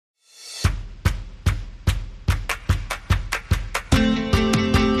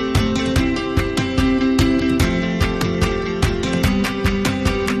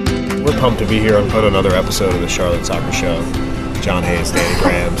pumped to be here on another episode of the Charlotte Soccer Show. John Hayes, Danny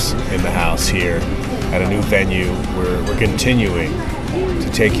Brams in the house here at a new venue. We're continuing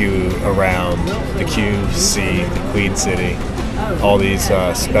to take you around the QC, the Queen City, all these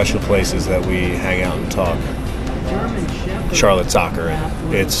special places that we hang out and talk Charlotte soccer.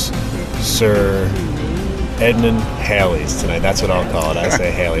 And it's Sir Edmond Halley's tonight. That's what I'll call it. I say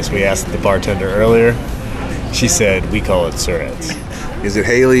Halley's. We asked the bartender earlier. She said we call it Sir Ed's. Is it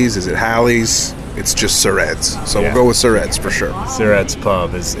Haley's? Is it Halley's? It's just Sir Ed's. So We'll go with Sir Ed's for sure. Sir Ed's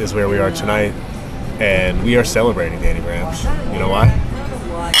Pub is where we are tonight. And we are celebrating Danny Brams. You know why?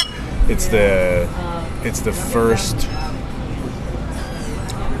 It's the first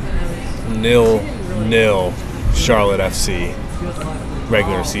Nil-nil Charlotte FC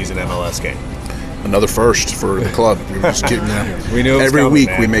regular season MLS game. Another first for the club. We're just kidding. We knew it was every coming, week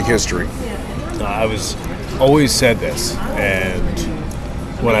man. we make history. I was always said this, and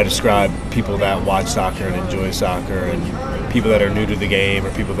when I describe people that watch soccer and enjoy soccer, and people that are new to the game, or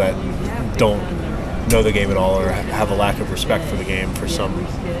people that don't know the game at all, or have a lack of respect for the game for some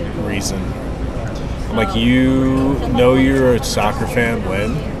reason, I'm like, you know you're a soccer fan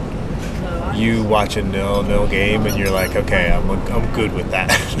when you watch a 0-0 game and you're like, okay, I'm good with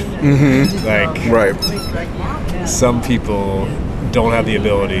that. Mm-hmm. Like, right. Some people don't have the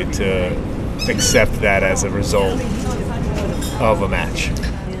ability to accept that as a result of a match.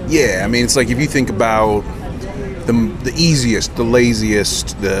 Yeah, I mean, it's like if you think about the easiest, the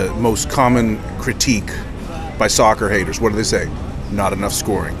laziest, the most common critique by soccer haters, what do they say? Not enough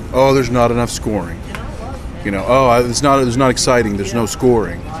scoring. Oh, there's not enough scoring. You know, it's not exciting. There's no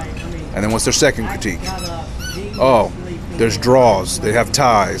scoring. And then what's their second critique? Oh, there's draws. They have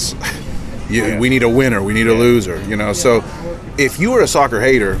ties. We need a winner. We need a loser. You know, so if you were a soccer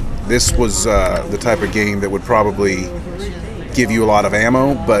hater, this was the type of game that would probably give you a lot of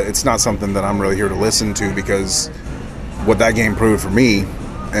ammo, but it's not something that I'm really here to listen to, because what that game proved for me,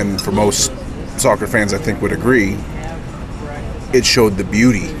 and for most soccer fans I think would agree, it showed the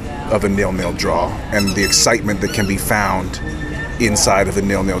beauty of a 0-0 draw and the excitement that can be found inside of a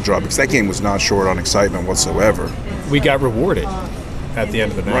 0-0 draw, because that game was not short on excitement whatsoever. We got rewarded at the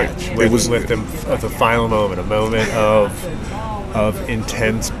end of the match. Right. With the final moment, a moment of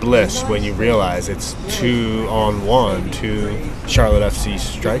intense bliss when you realize it's 2-on-1, two Charlotte FC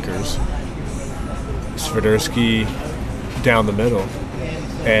strikers, Swiderski down the middle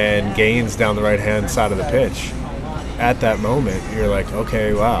and Gaines down the right-hand side of the pitch. At that moment, you're like,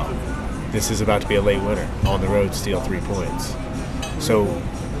 okay, wow, this is about to be a late winner. On the road, steal 3 points. So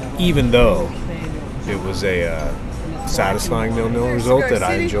even though it was a satisfying 0-0 result that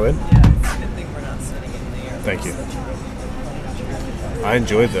I enjoyed, thank you. I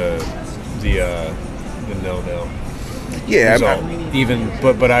enjoyed the 0-0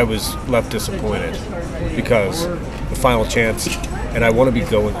 result. But I was left disappointed because the final chance, and I want to be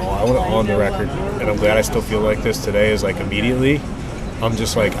going on. I want to on the record, and I'm glad I still feel like this today. Is like immediately, I'm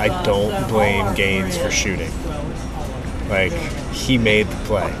just like, I don't blame Gaines for shooting. Like, he made the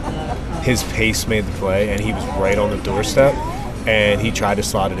play. His pace made the play, and he was right on the doorstep. And he tried to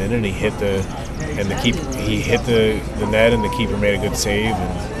slot it in, and he hit the net, and the keeper made a good save.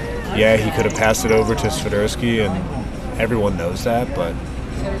 And yeah, he could have passed it over to Swiderski, and everyone knows that. But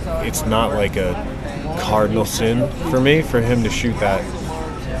it's not like a cardinal sin for me for him to shoot that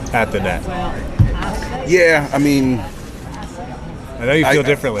at the net. Yeah, I mean, I know you feel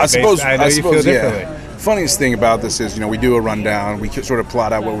differently. I suppose you feel differently. Yeah. Funniest thing about this is, we do a rundown, we sort of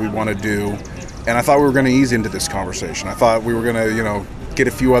plot out what we want to do, and I thought we were going to ease into this conversation. I thought we were going to, get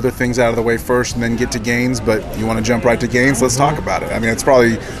a few other things out of the way first and then get to Gaines, but you want to jump right to Gaines? Let's talk about it. I mean, it's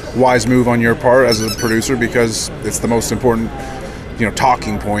probably a wise move on your part as a producer, because it's the most important,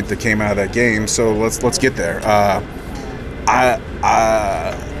 talking point that came out of that game. So let's get there. I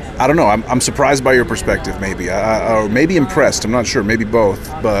don't know. I'm surprised by your perspective, maybe, or maybe impressed. I'm not sure. Maybe both.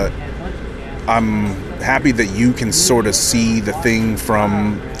 But I'm happy that you can sort of see the thing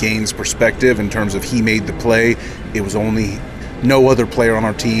from Gaines' perspective in terms of he made the play. It was only no other player on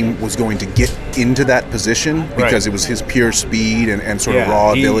our team was going to get into that position because it was his pure speed and sort of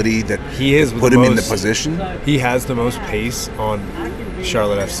raw ability that put him in the position. He has the most pace on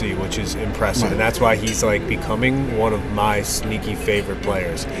Charlotte FC, which is impressive, and that's why he's like becoming one of my sneaky favorite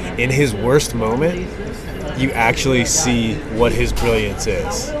players. In his worst moment, you actually see what his brilliance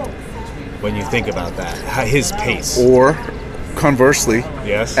is when you think about that, his pace. Or conversely,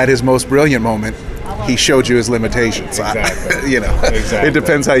 at his most brilliant moment, he showed you his limitations. Exactly. Exactly. It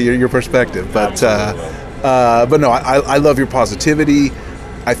depends how your perspective. But no, I love your positivity.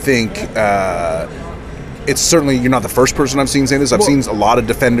 I think it's certainly, you're not the first person I've seen say this. I've seen a lot of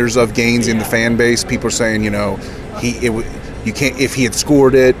defenders of Gaines in the fan base. People are saying, you can't, if he had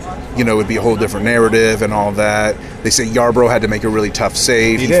scored it, it would be a whole different narrative and all that. They say Yarbrough had to make a really tough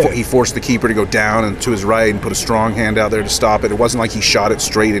save. He forced the keeper to go down and to his right and put a strong hand out there to stop it. It wasn't like he shot it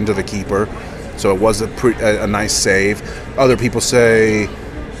straight into the keeper, so it was a nice save. Other people say,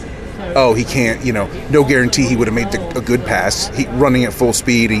 oh, he can't, no guarantee he would have made a good pass. He running at full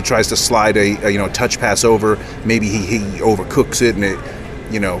speed, he tries to slide a touch pass over. Maybe he overcooks it and it,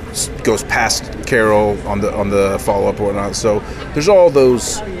 goes past Carroll on the follow-up or whatnot. So there's all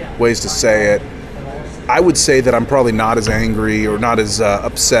those ways to say it. I would say that I'm probably not as angry or not as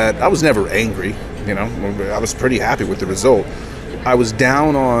upset. I was never angry, I was pretty happy with the result. I was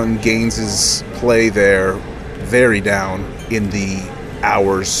down on Gaines's play there, very down in the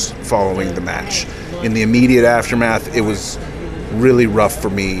hours following the match. In the immediate aftermath, it was really rough for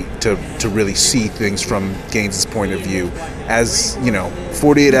me to really see things from Gaines's point of view. As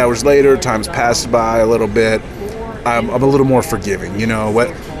 48 hours later, time's passed by a little bit, I'm a little more forgiving.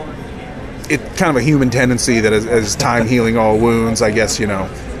 It's kind of a human tendency that as time healing all wounds, I guess,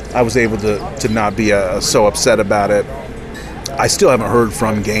 I was able to not be so upset about it. I still haven't heard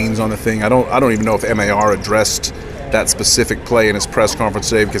from Gaines on the thing. I don't even know if MAR addressed that specific play in his press conference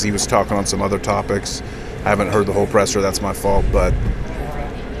today, because he was talking on some other topics. I haven't heard the whole presser. That's my fault. But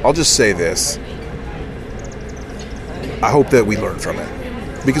I'll just say this. I hope that we learn from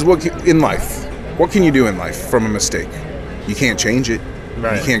it. Because what can you do in life from a mistake? You can't change it.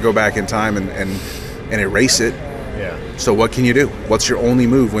 Right. You can't go back in time and erase it. Yeah. So what can you do? What's your only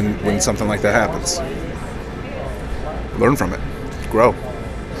move when something like that happens? Learn from it. Grow.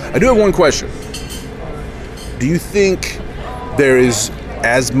 I do have one question. Do you think there is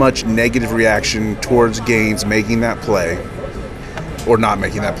as much negative reaction towards Gaines making that play, or not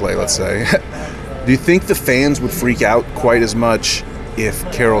making that play, let's say? Do you think the fans would freak out quite as much if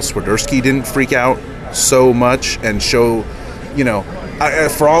Karol Swiderski didn't freak out so much and show,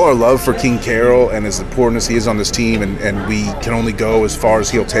 for all our love for King Carroll and as important as he is on this team, and we can only go as far as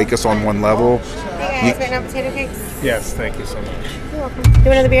he'll take us on one level. Hey guys, right now potato cakes? Yes, thank you so much. You're welcome. Do you want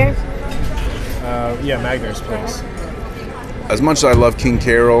another beer? Yeah, Magners, please. As much as I love King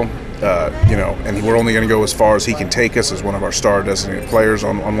Carroll, and we're only going to go as far as he can take us as one of our star designated players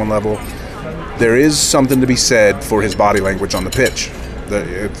on one level, there is something to be said for his body language on the pitch.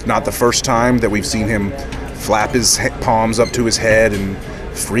 It's not the first time that we've seen him flap his palms up to his head and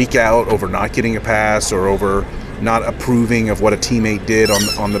freak out over not getting a pass or over not approving of what a teammate did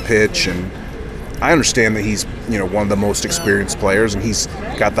on the pitch. And I understand that he's one of the most experienced players, and he's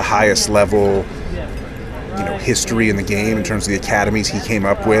got the highest level history in the game in terms of the academies he came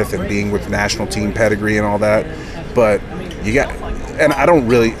up with and being with national team pedigree and all that. But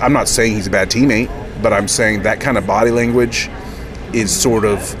I'm not saying he's a bad teammate, but I'm saying that kind of body language is sort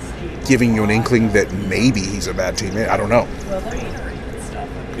of giving you an inkling that maybe he's a bad teammate. I don't know.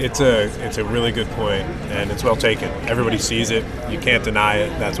 It's a really good point, and it's well taken. Everybody sees it. You can't deny it.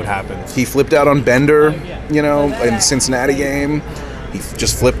 That's what happens. He flipped out on Bender, in the Cincinnati game. He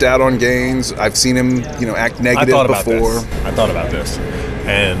just flipped out on Gaines. I've seen him, act negative before. I thought about this,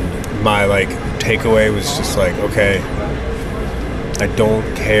 and my takeaway was just okay, I don't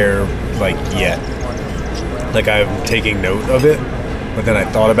care yet. I'm taking note of it, but then I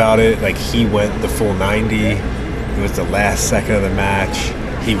thought about it. He went the full 90. It was the last second of the match.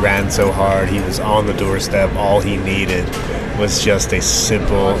 He ran so hard. He was on the doorstep. All he needed was just a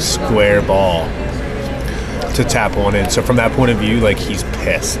simple square ball to tap one in. So from that point of view, he's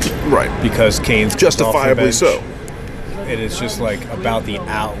pissed. Right. Because Kane's justifiably so. And it's just about the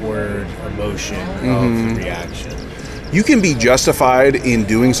outward emotion of the reaction. You can be justified in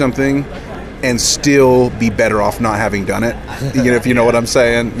doing something and still be better off not having done it. If you know what I'm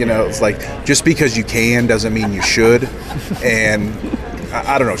saying. It's just because you can doesn't mean you should. And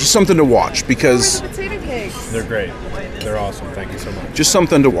I don't know, just something to watch because Potato cakes. They're great. They're awesome. Thank you so much. Just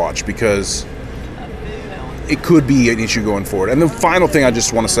something to watch because it could be an issue going forward. And the final thing I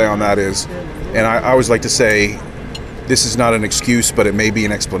just want to say on that is, and I always like to say, this is not an excuse, but it may be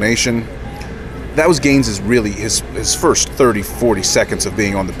an explanation. That was Gaines's really his first 30, 40 seconds of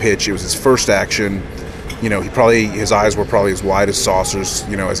being on the pitch. It was his first action. His eyes were probably as wide as saucers,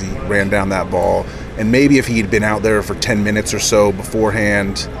 as he ran down that ball. And maybe if he had been out there for 10 minutes or so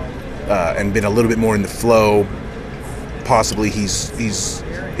beforehand and been a little bit more in the flow, possibly his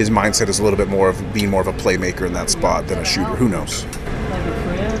mindset is a little bit more of being more of a playmaker in that spot than a shooter. Who knows?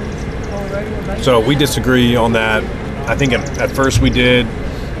 So we disagree on that. I think at first we did.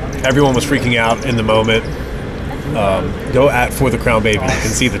 Everyone was freaking out in the moment. Go at For the Crown Baby. You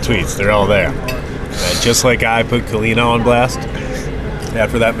can see the tweets. They're all there. Just like I put Kalina on blast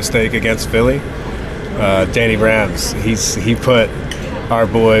after that mistake against Philly, Danny Brams, he put our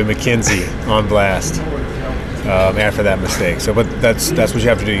boy McKenzie on blast after that mistake. So, but that's what you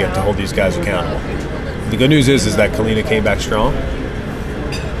have to do. You have to hold these guys accountable. The good news is that Kalina came back strong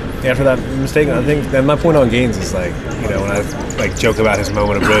after that mistake. I think that my point on Gaines is like, when I joke about his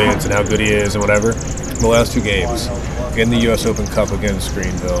moment of brilliance and how good he is and whatever. The last 2 games, in the U.S. Open Cup against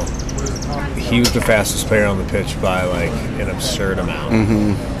Greenville, he was the fastest player on the pitch by an absurd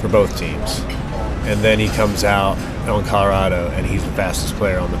amount for both teams. And then he comes out on Colorado and he's the fastest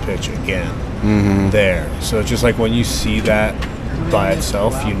player on the pitch again there. So it's just like when you see that by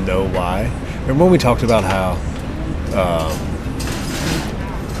itself, you know why. Remember when we talked about how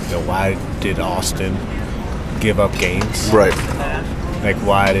why did Austin give up games? Right.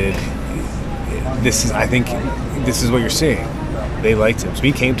 Why did I think this is what you're seeing. They liked him. So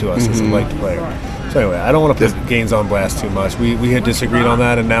he came to us as a liked player. So anyway, I don't want to put Gaines on blast too much. We had disagreed on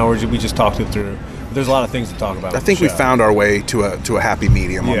that, and now we just talked it through. But there's a lot of things to talk about. I think we found our way to a happy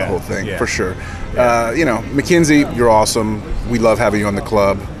medium on the whole thing, for sure. McKenzie, you're awesome. We love having you on the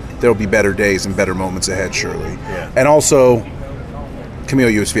club. There'll be better days and better moments ahead, surely. Yeah. And also, Camille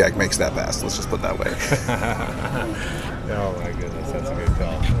Yusviak makes that pass. Let's just put it that way. Oh, my goodness. That's a good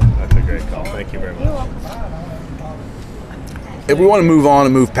call. That's a great call. Thank you very much. If we want to move on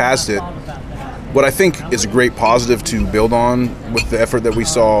and move past it, what I think is a great positive to build on with the effort that we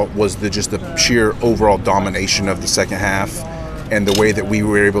saw was just the sheer overall domination of the second half and the way that we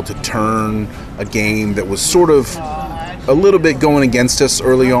were able to turn a game that was sort of a little bit going against us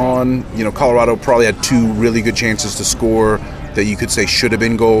early on. Colorado probably had 2 really good chances to score that you could say should have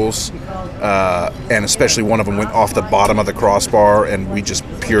been goals, and especially one of them went off the bottom of the crossbar, and we just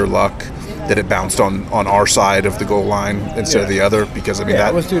pure luck that it bounced on our side of the goal line instead of the other, because it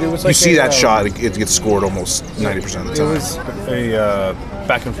was like you see that shot, it gets scored almost 90% of the time. It was a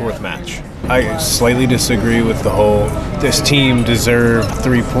back and forth match. I slightly disagree with the whole this team deserved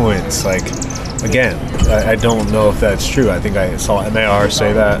 3 points. Again, I don't know if that's true. I think I saw MAR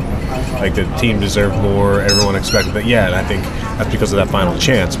say that, the team deserved more, everyone expected that. Yeah, and I think that's because of that final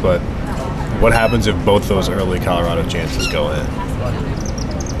chance. But what happens if both those early Colorado chances go in?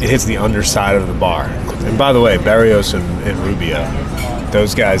 It hits the underside of the bar. And by the way, Barrios and Rubio,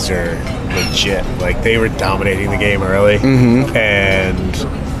 those guys are legit. They were dominating the game early, and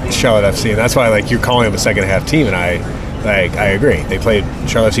Charlotte FC, and that's why you're calling them a second half team, and I agree.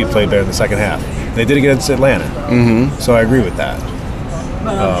 Charlotte FC played better in the second half. They did against Atlanta, so I agree with that.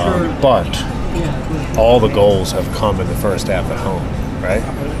 But all the goals have come in the first half at home, right?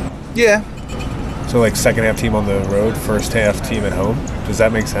 Yeah. So second half team on the road, first half team at home. Does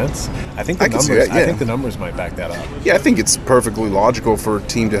that make sense? I think the numbers might back that up. Yeah, I think it's perfectly logical for a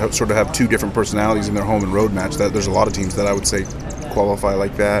team to sort of have 2 different personalities in their home and road match. There's a lot of teams that I would say qualify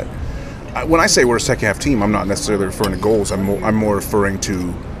like that. When I say we're a second half team, I'm not necessarily referring to goals. I'm more referring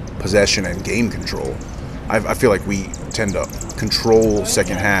to possession and game control. I feel like we tend to control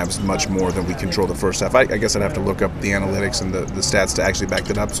second halves much more than we control the first half. I guess I'd have to look up the analytics and the stats to actually back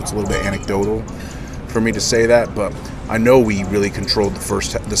that up, so it's a little bit anecdotal for me to say that, but I know we really controlled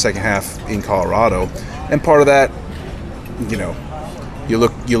the second half in Colorado, and part of that, you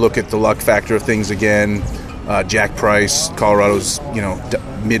look at the luck factor of things again. Jack Price, Colorado's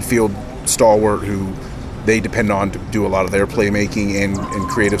midfield stalwart, who they depend on to do a lot of their playmaking and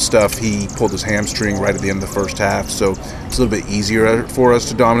creative stuff. He pulled his hamstring right at the end of the first half, so it's a little bit easier for us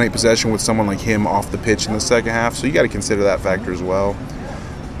to dominate possession with someone like him off the pitch in the second half. So you got to consider that factor as well.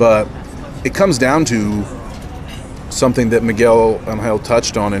 But it comes down to something that Miguel Angel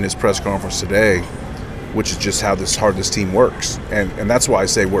touched on in his press conference today, which is just how hard this team works. And that's why I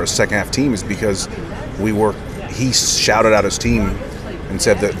say we're a second half team, is because he shouted out his team and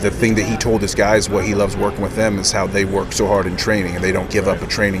said that the thing that he told his guys, what he loves working with them, is how they work so hard in training and they don't give up a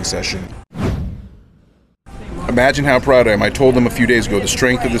training session. Imagine how proud I am. I told them a few days ago, the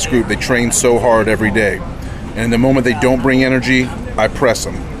strength of this group, they train so hard every day. And in the moment they don't bring energy, I press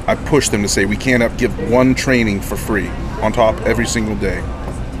them. I push them to say, we can't give one training for free, on top every single day.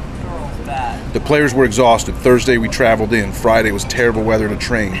 The players were exhausted. Thursday we traveled in. Friday was terrible weather to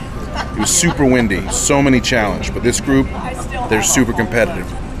train. It was super windy, so many challenges. But this group, they're super competitive.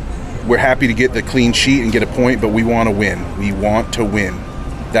 We're happy to get the clean sheet and get a point, but we want to win. We want to win.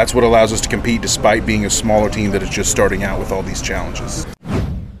 That's what allows us to compete despite being a smaller team that is just starting out with all these challenges.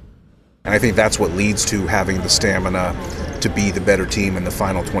 And I think that's what leads to having the stamina to be the better team in the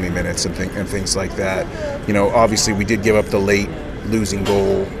final 20 minutes and things like that. Obviously we did give up the late losing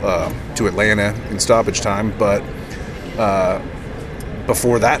goal to Atlanta in stoppage time, but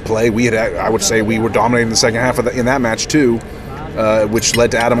before that play, I would say we were dominating the second half in that match too, which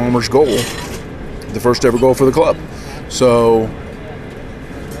led to Adam Ulmer's goal, the first ever goal for the club. So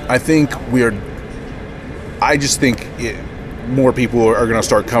I think more people are going to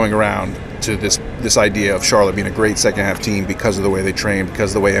start coming around to this idea of Charlotte being a great second half team because of the way they train,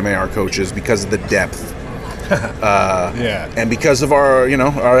 because of the way MAR coaches, because of the depth, and because of our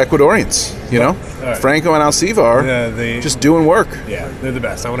Ecuadorians. Right. Franco and Alciva are just doing work. Yeah, they're the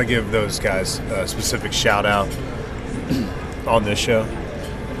best. I want to give those guys a specific shout out on this show.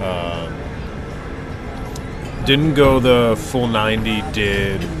 Didn't go the full 90,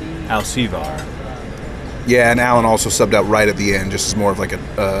 did Alcivar. Yeah, and Allen also subbed out right at the end, just as more of like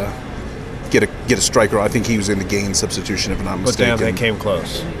a get a striker. I think he was in the Gain substitution, if I'm not mistaken. But damn, they came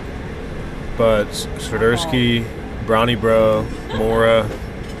close. But Swiderski, Bronny Bro, Mora,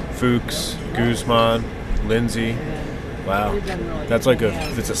 Fuchs, Guzman, Lindsay. Wow,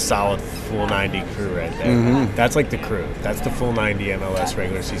 it's a solid full 90 crew right there. Mm-hmm. That's like the crew. That's the full 90 MLS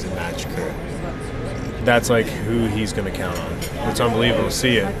regular season match crew. That's like who he's going to count on. It's unbelievable to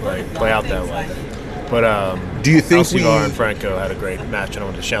see it play out that way. But do you think Alcivar and Franco had a great match, and I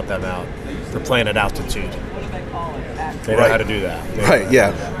want to shout them out. They're playing at altitude. They know how to do that.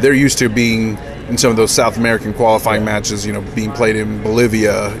 Yeah. They're used to being in some of those South American qualifying matches, being played in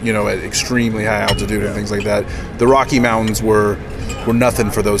Bolivia, at extremely high altitude and things like that. The Rocky Mountains were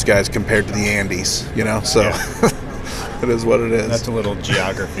nothing for those guys compared to the Andes, so it is what it is. That's a little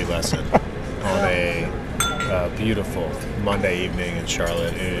geography lesson on a beautiful Monday evening in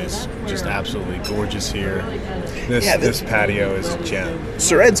Charlotte. It is just absolutely gorgeous here. This patio is a gem.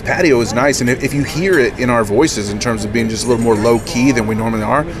 Sir Ed's patio is nice, and if you hear it in our voices in terms of being just a little more low-key than we normally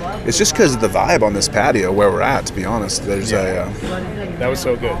are, it's just because of the vibe on this patio where we're at, to be honest. That was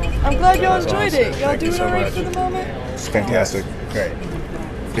so good. I'm glad y'all enjoyed it. Y'all Thank you doing so all right much. for the moment? It's fantastic. Great.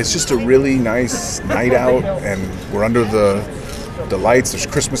 It's just a really nice night out, and we're under the lights. There's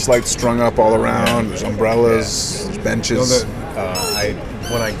Christmas lights strung up all around. There's umbrellas. There's benches.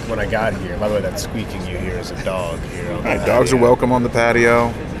 When I got here, by the way, that squeaking you hear is a dog here. On the dogs are welcome on the patio.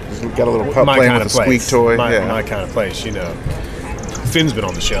 We've got a little pup playing with a squeak toy. My kind of place, Finn's been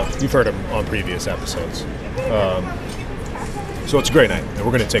on the show. You've heard him on previous episodes. So it's a great night, and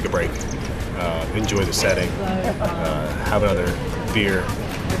we're going to take a break. Enjoy the setting. Have another beer.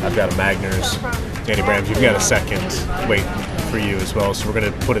 I've got a Magners. Danny Brams, you've got a second wait for you as well, so we're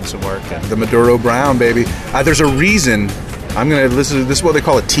going to put in some work. The Maduro Brown, baby. There's a reason. I'm going to listen. This is what they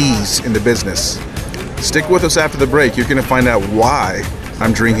call a tease in the business. Stick with us after the break. You're going to find out why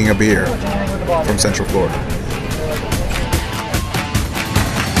I'm drinking a beer from Central Florida.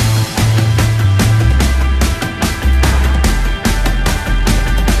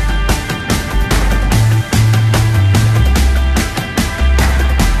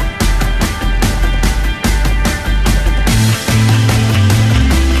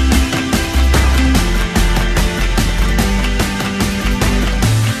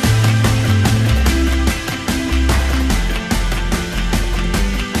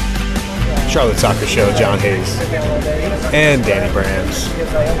 Charlotte Soccer Show, John Hayes and Danny Brams.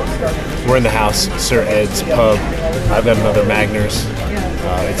 We're in the house, Sir Ed's Pub. I've got another Magners.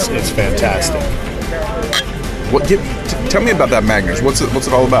 It's fantastic. Tell me about that Magners. What's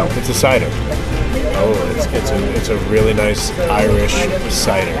it all about? It's a cider. It's a really nice Irish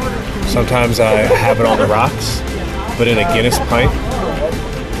cider. Sometimes I have it on the rocks, but in a Guinness pint.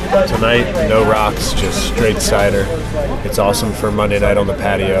 Tonight, no rocks, just straight cider. It's awesome for Monday night on the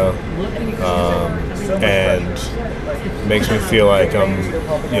patio, and makes me feel like I'm,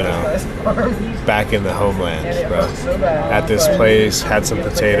 back in the homeland, bro. At this place, had some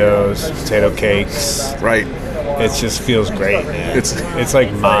potato cakes. Right. It just feels great, man. It's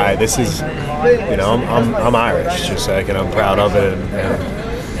like this is, I'm Irish, just like, and I'm proud of it, and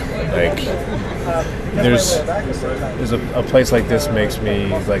like. There's a place like this makes me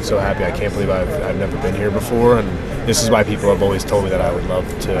so happy. I can't believe I've never been here before, and this is why people have always told me that I would love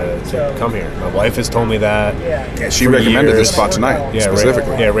to come here. My wife has told me that. Yeah, she recommended this spot tonight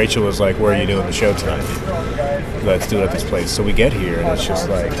specifically. Rachel was like, "Where are you doing the show tonight? Let's do it at this place." So we get here, and it's just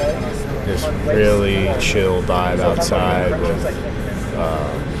like this really chill vibe outside with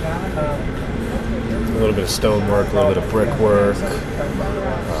a little bit of stonework, a little bit of brickwork.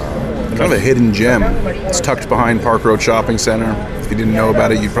 Kind of a hidden gem. It's tucked behind Park Road Shopping Center. If you didn't know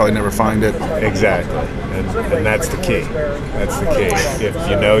about it, you'd probably never find it. Exactly. And that's the key. That's the key. If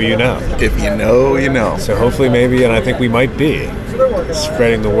you know, you know. If you know, you know. So hopefully maybe, and I think we might be,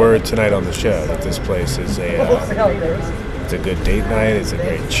 spreading the word tonight on the show that this place is It's a good date night. It's a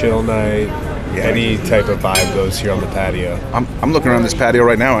great chill night. Any type of vibe goes here on the patio. I'm looking around this patio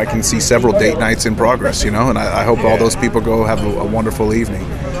right now. I can see several date nights in progress, and I hope all those people go have a wonderful evening.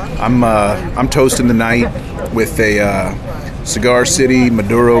 I'm toasting the night with a Cigar City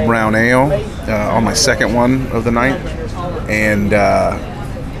Maduro Brown Ale on my second one of the night, and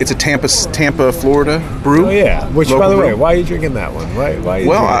it's a Tampa, Florida brew. Oh yeah, which Local by the way, brew. why are you drinking that one? Why are you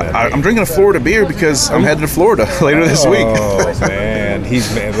drinking that? I'm drinking a Florida beer because I'm headed to Florida later this week. Oh man,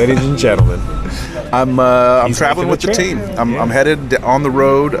 ladies and gentlemen. I'm traveling with the team. I'm headed on the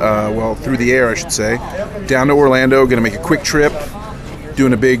road, through the air, I should say, down to Orlando. Going to make a quick trip,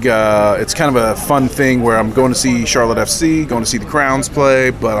 doing a big. It's kind of a fun thing where I'm going to see Charlotte FC, going to see the Crowns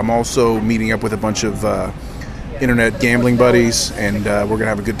play, but I'm also meeting up with a bunch of internet gambling buddies, and we're going to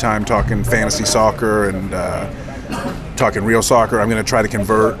have a good time talking fantasy soccer and talking real soccer. I'm going to try to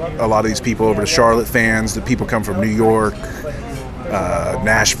convert a lot of these people over to Charlotte fans. The people come from New York,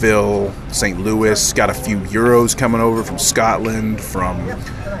 Nashville, St. Louis, got a few Euros coming over from Scotland, from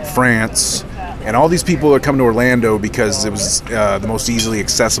France, and all these people are coming to Orlando because it was the most easily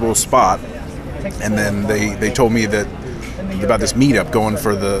accessible spot. And then they told me that about this meetup going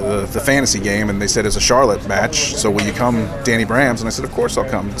for the fantasy game, and they said it's a Charlotte match, so will you come, Danny Brams? And I said, of course I'll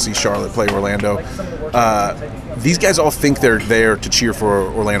come see Charlotte play Orlando. These guys all think they're there to cheer for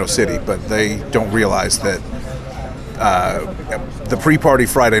Orlando City, but they don't realize that the pre-party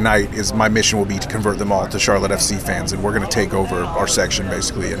Friday night is my mission will be to convert them all to Charlotte FC fans, and we're going to take over our section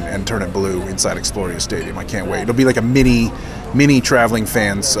basically and turn it blue inside Exploria Stadium. I can't wait. It'll be like a mini traveling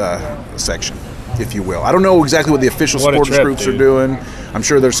fans section, if you will. I don't know exactly what the official supporters groups are doing. I'm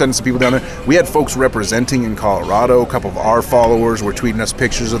sure they're sending some people down there. We had folks representing in Colorado. A couple of our followers were tweeting us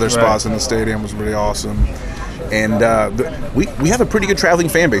pictures of their spots in the stadium. It was really awesome. And we have a pretty good traveling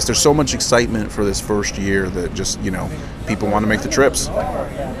fan base. There's so much excitement for this first year that just, people want to make the trips.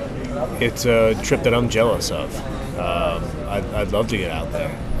 It's a trip that I'm jealous of. I'd love to get out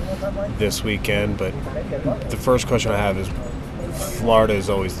there this weekend, but the first question I have is, Florida is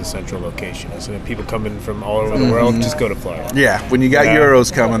always the central location, isn't it? People coming from all over the world, just go to Florida. Yeah, when you got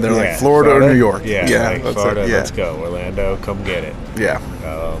Euros coming, they're like Florida or New York. Yeah, Florida, let's go. Orlando, come get it. Yeah.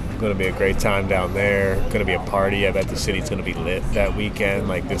 Going to be a great time down there. Going to be a party. I bet the city's going to be lit that weekend,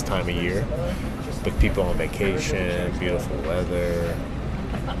 like this time of year. With people on vacation, beautiful weather.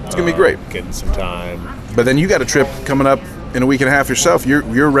 It's going to be great. Getting some time. But then you got a trip coming up in a week and a half yourself.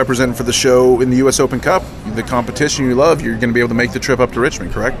 You're representing for the show in the U.S. Open Cup, the competition you love. You're going to be able to make the trip up to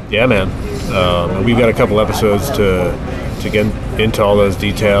Richmond, correct? Yeah, man. We've got a couple episodes to get into all those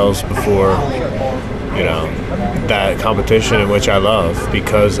details before, that competition, in which I love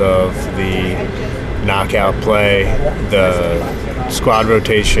because of the knockout play, the squad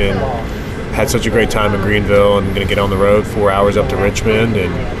rotation. Had such a great time in Greenville, and I'm going to get on the road 4 hours up to Richmond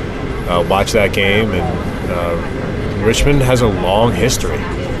and watch that game. And Richmond has a long history,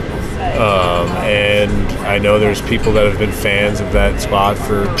 and I know there's people that have been fans of that spot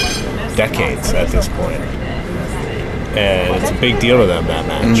for decades at this point, and it's a big deal to them, that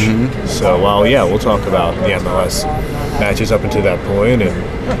match. Mm-hmm. So we'll talk about the MLS matches up until that point,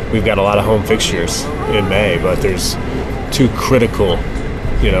 and we've got a lot of home fixtures in May, but there's two critical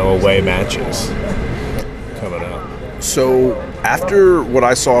away matches coming up. So after what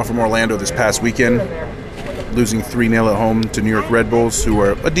I saw from Orlando this past weekend, losing 3-0 at home to New York Red Bulls, who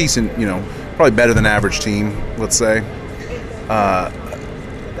are a decent, probably better than average team, let's say.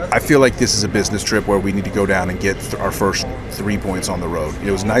 I feel like this is a business trip where we need to go down and get our first 3 points on the road.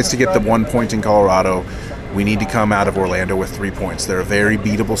 It was nice to get the 1 point in Colorado. We need to come out of Orlando with 3 points. They're a very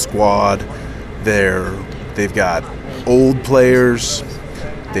beatable squad. They've got old players.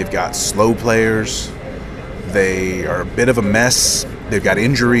 They've got slow players. They are a bit of a mess. They've got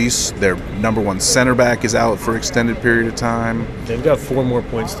injuries. Their number one center back is out for an extended period of time. They've got 4 more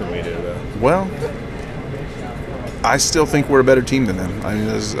points than we do, though. Well, I still think we're a better team than them.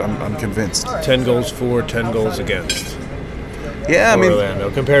 I'm convinced. 10 goals for, 10 goals against. Yeah,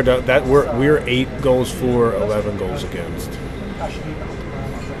 Orlando. Compared to that, we're 8 goals for, 11 goals against.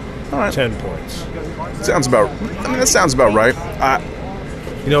 All right. 10 points. That sounds about right.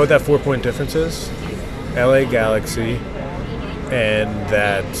 You know what that 4-point difference is? LA Galaxy and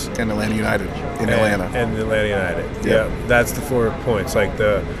Atlanta United in Atlanta. And Atlanta United. Yeah. That's the 4 points. Like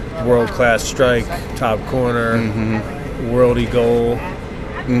the world-class strike, top corner, worldy goal,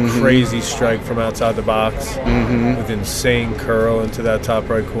 crazy strike from outside the box with insane curl into that top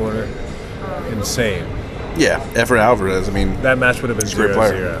right corner. Insane. Yeah, Efren Alvarez. That match would have been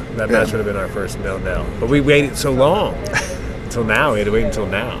 0-0. That match would have been our first 0-0. But we waited so long. Until now. We had to wait until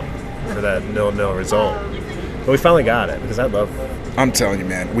now for that 0-0 result. But we finally got it because I love. I'm telling you,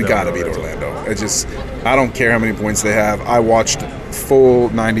 man, we got to beat Orlando. I don't care how many points they have. I watched full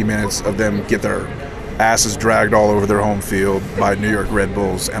 90 minutes of them get their asses dragged all over their home field by New York Red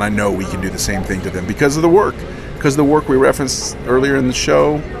Bulls, and I know we can do the same thing to them because of the work. Because the work we referenced earlier in the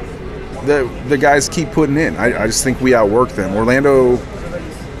show, the guys keep putting in. I just think we outwork them. Orlando,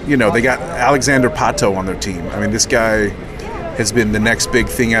 they got Alexander Pato on their team. I mean, this guy has been the next big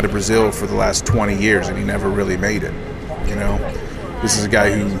thing out of Brazil for the last 20 years, and he never really made it. This is a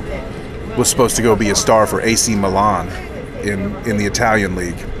guy who was supposed to go be a star for AC Milan in the Italian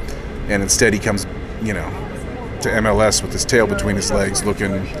league, and instead he comes, to MLS with his tail between his legs,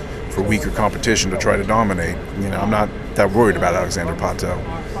 looking for weaker competition to try to dominate. I'm not that worried about Alexander Pato.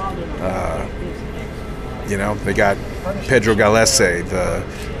 They got Pedro Galese, the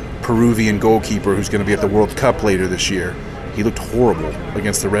Peruvian goalkeeper who's going to be at the World Cup later this year. He looked horrible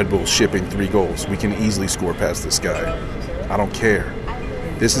against the Red Bulls, shipping 3 goals. We can easily score past this guy. I don't care.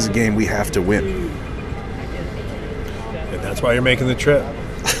 This is a game we have to win. And that's why you're making the trip.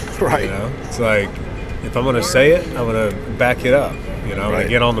 Right. It's like, if I'm going to say it, I'm going to back it up. I'm going to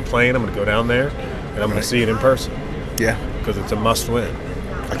get on the plane, I'm going to go down there, and I'm going to see it in person. Yeah. Because it's a must-win.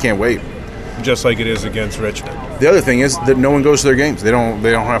 I can't wait. Just like it is against Richmond. The other thing is that no one goes to their games. They don't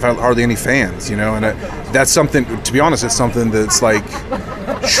have hardly any fans, and that's something. To be honest, it's something that's like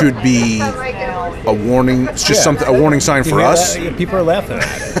should be a warning. It's just a warning sign for us. People are laughing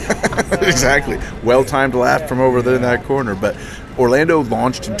at it. Exactly. Well-timed laugh from over there in that corner. But Orlando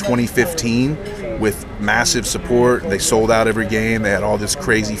launched in 2015 with massive support. They sold out every game. They had all this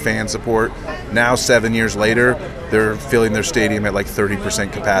crazy fan support. Now, 7 years later, they're filling their stadium at like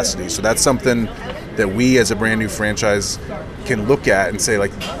 30% capacity. So that's something that we as a brand new franchise can look at and say,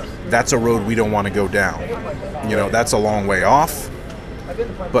 like, that's a road we don't want to go down. That's a long way off.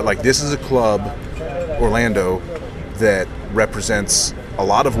 But, like, this is a club, Orlando, that represents a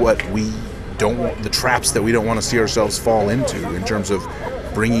lot of what we don't want, the traps that we don't want to see ourselves fall into in terms of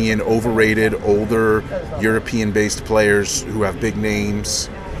bringing in overrated, older, European-based players who have big names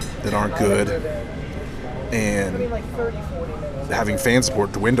that aren't good, and having fan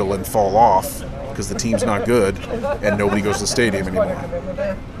support dwindle and fall off because the team's not good and nobody goes to the stadium anymore.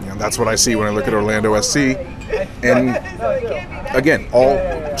 That's what I see when I look at Orlando SC. And again, all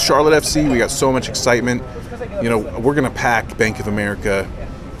Charlotte FC, we got so much excitement. We're going to pack Bank of America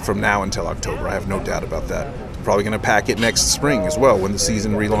from now until October. I have no doubt about that. Probably going to pack it next spring as well when the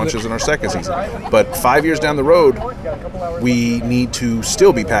season relaunches in our second season. But 5 years down the road, we need to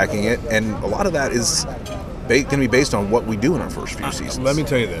still be packing it, and a lot of that is going to be based on what we do in our first few seasons. Let me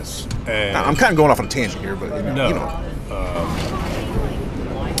tell you this. I'm kind of going off on a tangent here, but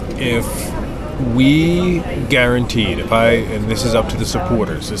if we guaranteed, and this is up to the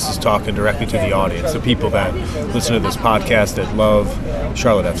supporters, this is talking directly to the audience, the people that listen to this podcast that love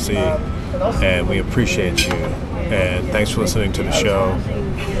Charlotte FC, and we appreciate you, and thanks for listening to the show.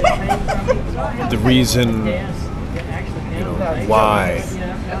 The reason why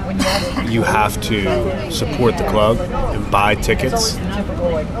you have to support the club and buy tickets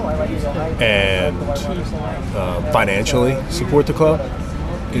and financially support the club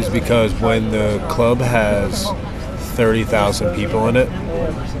is because when the club has 30,000 people in it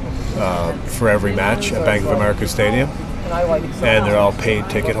for every match at Bank of America Stadium, and they're all paid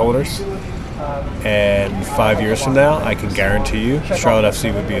ticket holders, and 5 years from now, I can guarantee you Charlotte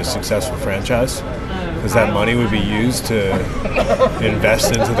FC would be a successful franchise because that money would be used to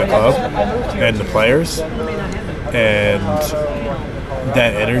invest into the club and the players, and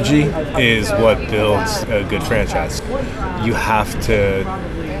that energy is what builds a good franchise. You have to,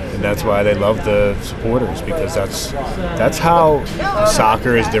 and that's why they love the supporters, because that's how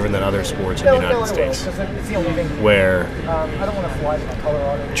soccer is different than other sports in the United States, where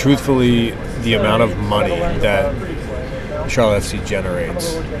truthfully the amount of money that Charlotte FC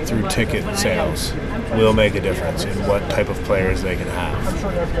generates through ticket sales will make a difference in what type of players they can have.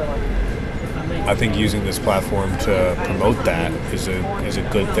 I think using this platform to promote that is a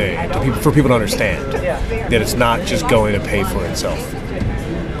good thing for people to understand that it's not just going to pay for itself,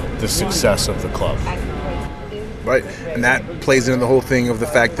 the success of the club. Right, and that plays into the whole thing of the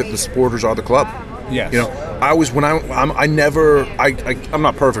fact that the supporters are the club. Yes. I'm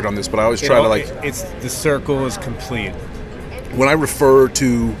not perfect on this, but I always try to it's the circle is complete. When I refer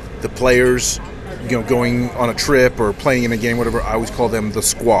to the players, going on a trip or playing in a game, whatever, I always call them the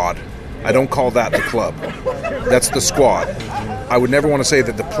squad. I don't call that the club. That's the squad. I would never want to say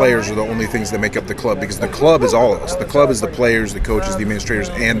that the players are the only things that make up the club, because the club is all of us. The club is the players, the coaches, the administrators,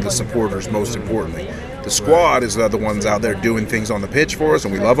 and the supporters, most importantly. The squad is the other ones out there doing things on the pitch for us,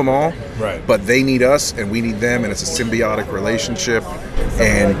 and we love them all. Right. But they need us, and we need them, and it's a symbiotic relationship,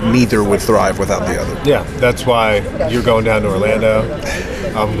 and neither would thrive without the other. Yeah, that's why you're going down to Orlando.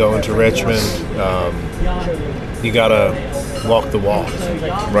 I'm going to Richmond. You gotta walk the walk,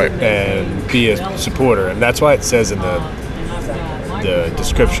 Right. and be a supporter, and that's why it says in the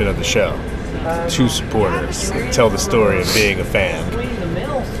description of the show, two supporters tell the story of being a fan.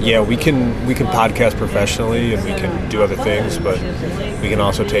 Yeah, we can podcast professionally and we can do other things, but we can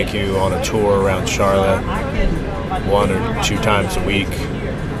also take you on a tour around Charlotte 1 or 2 times a week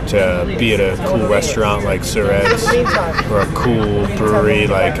to be at a cool restaurant like Sir Ed's or a cool brewery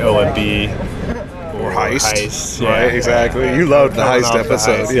like O&B. Or Heist. Yeah. Right, exactly. You loved the Coming Heist off the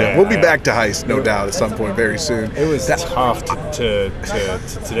episode. Heist, Yeah, we'll be back to Heist, no doubt, at some point very soon. It was tough to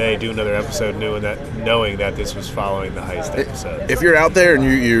today do another episode knowing that this was following the Heist episode. If you're out there and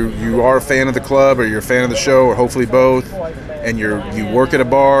you are a fan of the club or you're a fan of the show or hopefully both, and you work at a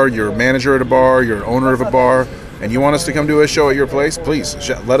bar, you're a manager at a bar, you're an owner of a bar, and you want us to come do a show at your place, please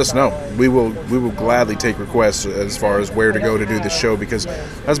let us know. We will gladly take requests as far as where to go to do the show, because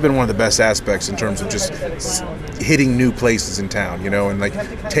that's been one of the best aspects in terms of just hitting new places in town, and like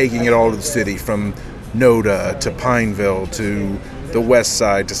taking it all to the city, from Noda to Pineville to the West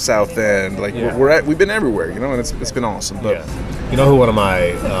Side to South End. Like we've been everywhere, and it's been awesome. But you know who one of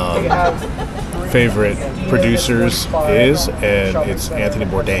my favorite producers is, and it's Anthony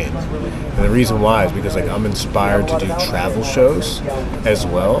Bourdain. And the reason why is because I'm inspired to do travel shows as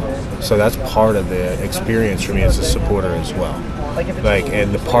well, so that's part of the experience for me as a supporter as well.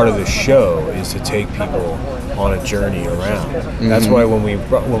 And the part of the show is to take people on a journey around. That's why when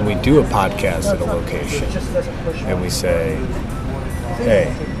we do a podcast at a location and we say,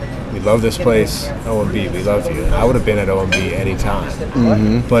 hey, we love this place, O&B, we love you. And I would have been at O&B anytime.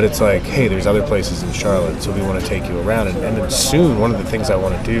 But it's like, hey, there's other places in Charlotte, so we want to take you around. And then soon, one of the things I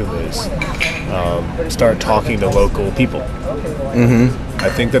want to do is start talking to local people. I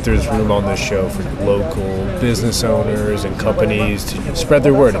think that there's room on this show for local business owners and companies to spread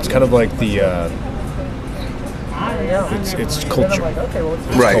their word. It's kind of like the... It's culture.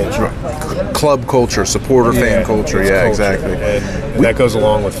 Right. Club culture, supporter fan culture. Yeah, culture. Exactly. And that goes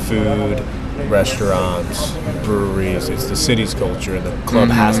along with food, restaurants, breweries. It's the city's culture, and the club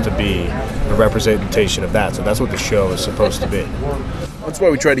has to be a representation of that. So that's what the show is supposed to be. That's why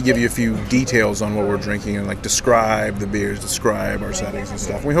we try to give you a few details on what we're drinking and describe the beers, describe our settings and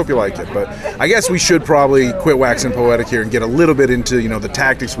stuff. We hope you like it, but I guess we should probably quit waxing poetic here and get a little bit into the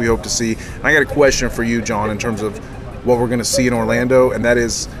tactics we hope to see. And I got a question for you, John, in terms of what we're going to see in Orlando, and that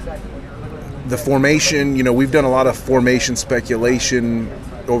is the formation. We've done a lot of formation speculation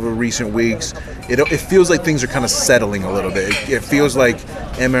over recent weeks. It feels like things are kind of settling a little bit. It feels like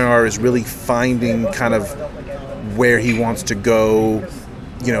MR is really finding kind of where he wants to go.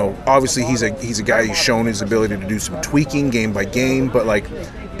 Obviously he's a guy who's shown his ability to do some tweaking game by game, but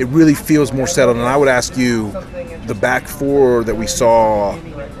it really feels more settled. And I would ask you, the back four that we saw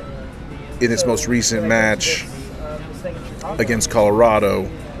in this most recent match against Colorado,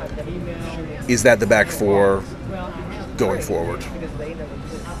 is that the back four going forward?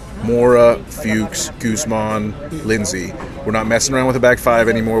 Mora, Fuchs, Guzman, Lindsay. We're not messing around with the back five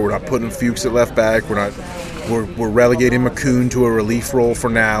anymore. We're not putting Fuchs at left back. We're relegating McCoon to a relief role for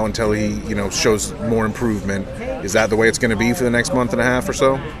now until he, shows more improvement. Is that the way it's going to be for the next month and a half or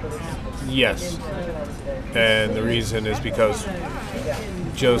so? Yes. And the reason is because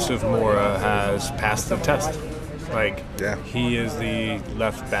Joseph Mora has passed the test. He is the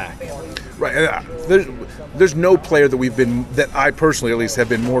left back. Right. There's no player that I personally at least have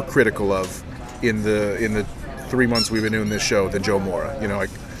been more critical of in the 3 months we've been doing this show than Joe Mora.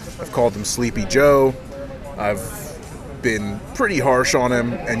 I've called him Sleepy Joe. I've been pretty harsh on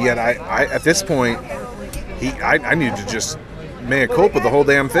him, and yet I at this point I need to just mea culpa the whole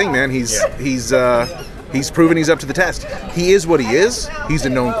damn thing, man. He's proven he's up to the test. He is what he is. He's a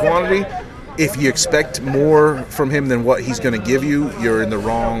known quantity. If you expect more from him than what he's going to give you, you're in the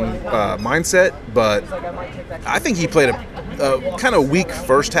wrong mindset. But I think he played a kind of weak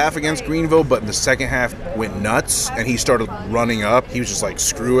first half against Greenville, but in the second half went nuts, and he started running up. He was just like,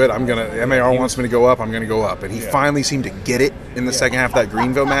 screw it, MAR wants me to go up, I'm going to go up. And he finally seemed to get it in the second half of that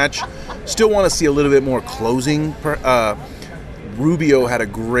Greenville match. Still want to see a little bit more closing. Rubio had a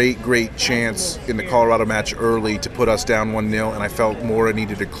great chance in the Colorado match early to put us down 1-0, and I felt Mora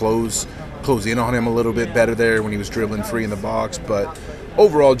needed to close in on him a little bit better there when he was dribbling free in the box. But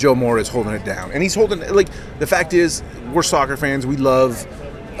overall, Joe Mora is holding it down, and he's holding the fact is, we're soccer fans. We love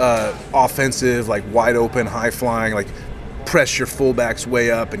offensive, wide open, high flying, press your fullbacks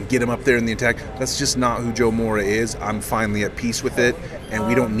way up and get him up there in the attack. That's just not who Joe Mora is. I'm finally at peace with it, and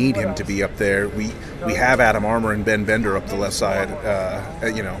we don't need him to be up there. We have Adam Armour and Ben Bender up the left side,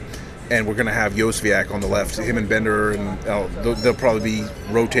 and we're going to have Josviak on the left. Him and Bender, and they'll probably be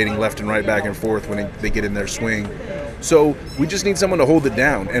rotating left and right, back and forth when they get in their swing. So we just need someone to hold it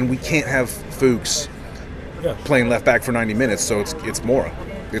down, and we can't have Fuchs playing left back for 90 minutes. So it's Mora.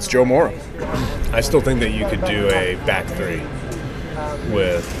 It's Joe Mora. I still think that you could do a back three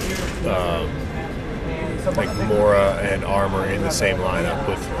with like Mora and Armour in the same lineup,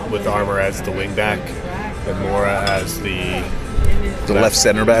 with Armour as the wing back and Mora as the left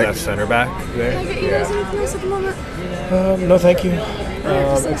center back. Left center back there. Can I get you guys anything else at the moment? No, thank you.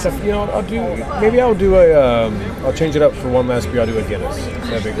 Except, I'll change it up for one last beer. I'll do a Guinness.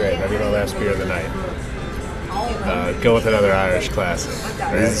 That'd be great. That'd be my last beer of the night. Go with another Irish classic.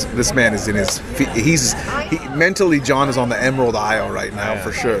 Right? This man is in his. Mentally, John is on the Emerald Isle right now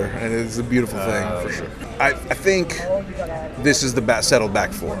for sure, and it's a beautiful thing for sure. I think this is the settled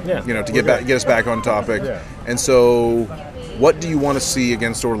back four. Yeah, to get us back on topic. Yeah. And so, what do you want to see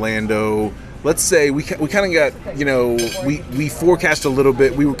against Orlando? Let's say we kind of got we forecast a little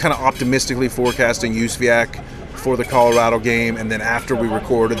bit. We were kind of optimistically forecasting Josviak for the Colorado game, and then after we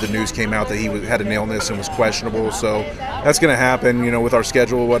recorded, the news came out that he had an illness and was questionable. So that's going to happen, with our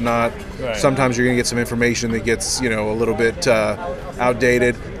schedule and whatnot. Right. Sometimes you're going to get some information that gets, a little bit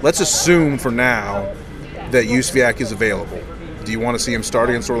outdated. Let's assume for now that Josviak is available. Do you want to see him start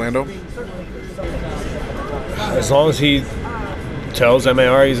against Orlando? As long as he tells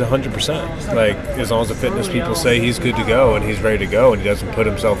MAR he's 100%. Like, as long as the fitness people say he's good to go and he's ready to go and he doesn't put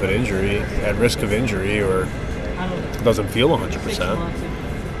himself at risk of injury, or doesn't feel 100%.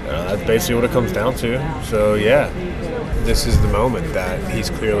 That's basically what it comes down to. So, yeah, this is the moment that he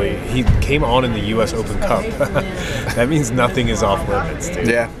came on in the U.S. Open Cup. That means nothing is off limits, dude.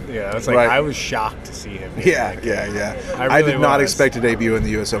 Yeah. Yeah, it's like I was shocked to see him. Yeah. I did not expect a debut in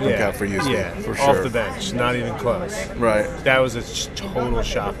the U.S. Open Cup for you, for sure. Off the bench, not even close. Right. That was a total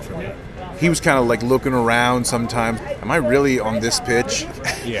shock for me. He was kind of like looking around sometimes. Am I really on this pitch?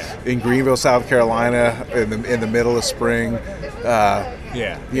 Yeah. In Greenville, South Carolina, in the middle of spring.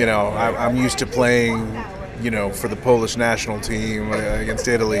 I'm used to playing, for the Polish national team against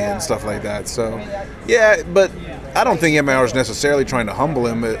Italy and stuff like that. So, yeah, but I don't think MAR is necessarily trying to humble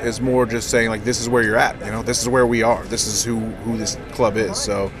him. It's more just saying, like, this is where you're at. This is where we are. This is who this club is.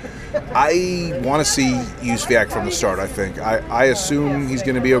 So I want to see Josviak from the start, I think. I assume he's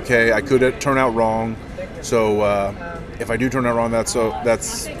going to be okay. I could turn out wrong. So if I do turn out wrong, that's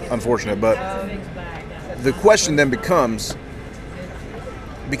unfortunate. But the question then becomes,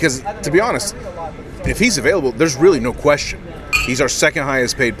 because to be honest, if he's available, there's really no question. He's our second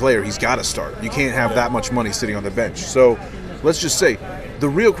highest paid player. He's got to start. You can't have that much money sitting on the bench. So let's just say the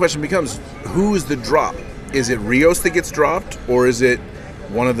real question becomes, who is the drop? Is it Rios that gets dropped, or is it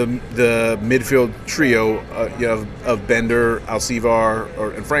one of the midfield trio of Bender,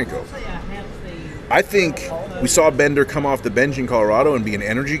 Alcivar, and Franco? I think we saw Bender come off the bench in Colorado and be an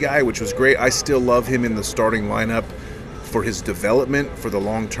energy guy, which was great. I still love him in the starting lineup for his development for the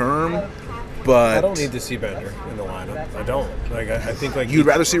long term. But I don't need to see Bender in the lineup. I don't. I think you'd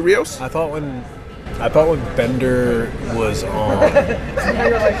rather see Rios? I thought when Bender was on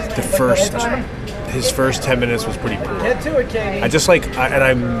his first 10 minutes was pretty poor. I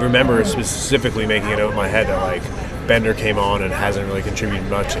remember specifically making it out of my head that Bender came on and hasn't really contributed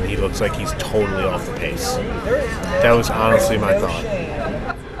much, and he looks like he's totally off the pace. That was honestly my thought.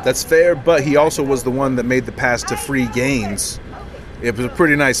 That's fair, but he also was the one that made the pass to Free Gaines. It was a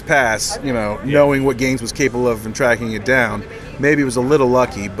pretty nice pass, knowing what Gaines was capable of and tracking it down. Maybe it was a little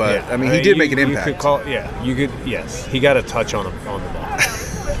lucky, but he did make an impact. Yes, he got a touch on the ball.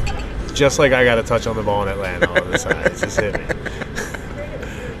 Just like I got a touch on the ball in Atlanta on the side. Just hit me.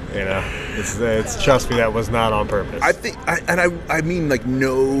 It's trust me, that was not on purpose. I think, I mean,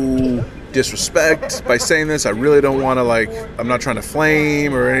 no disrespect by saying this. I really don't want to, I'm not trying to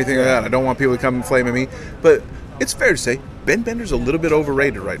flame or anything like that. I don't want people to come and flame at me. But it's fair to say Ben Bender's a little bit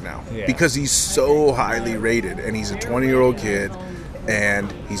overrated right now because he's so highly rated, and he's a 20-year-old kid,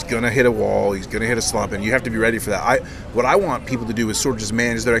 and he's going to hit a wall, he's going to hit a slump, and you have to be ready for that. What I want people to do is sort of just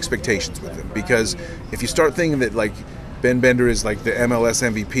manage their expectations with him, because if you start thinking that, Ben Bender is, the MLS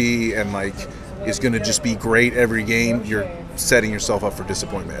MVP and, is going to just be great every game, you're setting yourself up for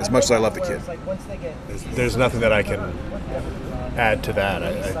disappointment, as much as I love the kid. There's nothing that I can add to that,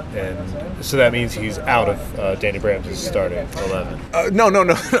 and so that means he's out of Danny Brams' starting 11.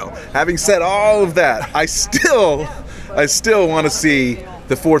 No. Having said all of that, I still want to see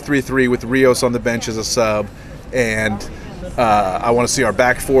the 4-3-3 with Rios on the bench as a sub, and I want to see our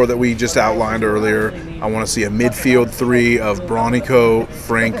back four that we just outlined earlier. I want to see a midfield three of Bronico,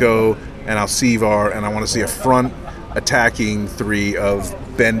 Franco, and Alcivar, and I want to see a front attacking three of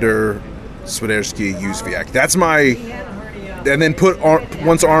Bender, Swiderski, Józwiak. That's my... And then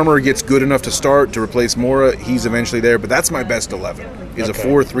once Armour gets good enough to start to replace Mora, he's eventually there. But that's my best 11. Is a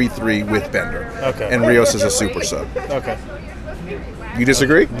 4-3-3 with Bender. Okay. And Rios is a super sub. Okay. You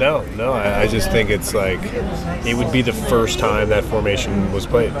disagree? No. I just think it's like it would be the first time that formation was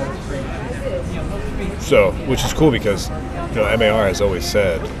played. So, which is cool because MAR has always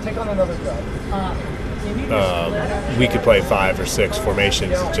said we could play 5 or 6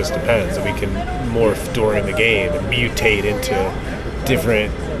 formations. It just depends, and we can morph during the game and mutate into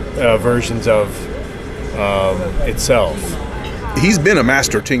different versions of itself. He's been a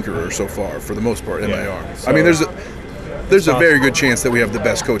master tinkerer so far, for the most part. MAR. So, I mean, there's a very good chance that we have the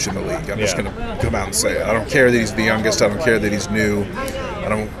best coach in the league. I'm just going to come out and say it. I don't care that he's the youngest. I don't care that he's new. I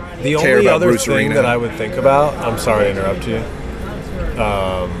don't the care only about other Bruce thing Arena. that I would think about. I'm sorry to interrupt you.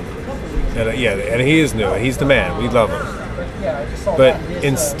 And he is new. He's the man. We love him. But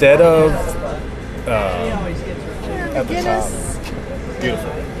instead of at the top,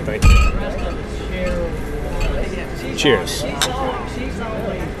 beautiful. Thank you. Cheers.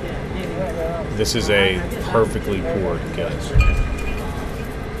 This is a perfectly poured Guinness.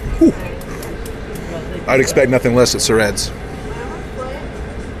 I'd expect nothing less at Sir Ed's.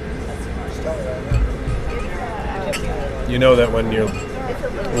 You know that when you're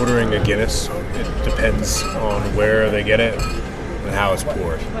ordering a Guinness, it depends on where they get it and how it's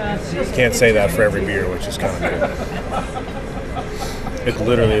poured. You can't say that for every beer, which is kind of weird. It's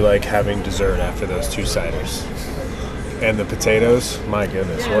literally like having dessert after those 2 ciders. And the potatoes, my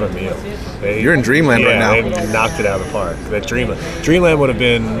goodness, what a meal. You're in dreamland right now. They knocked it out of the park. That Dreamland would have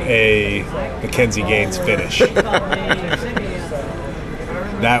been a Mackenzie Gaines finish.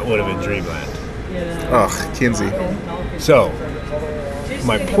 That would have been Dreamland. Ugh, Kinsey. So,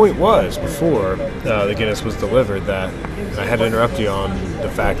 my point was, before the Guinness was delivered, that I had to interrupt you on the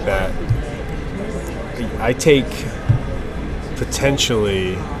fact that I take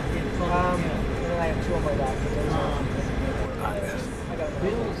potentially...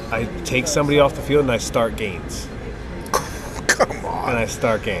 I take somebody off the field and I start Gaines. Come on. And I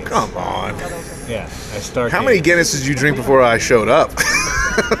start Gaines. Come on. Yeah, I start How Gaines. many Guinnesses did you drink before I showed up?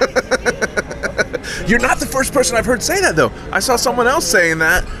 You're not the first person I've heard say that, though. I saw someone else saying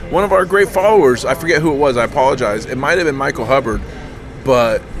that. One of our great followers, I forget who it was, I apologize. It might have been Michael Hubbard,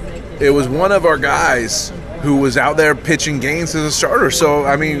 but it was one of our guys who was out there pitching Gaines as a starter. So,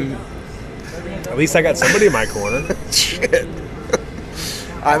 I mean... At least I got somebody in my corner. Shit.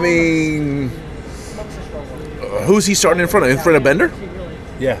 I mean... who's he starting in front of? In front of Bender?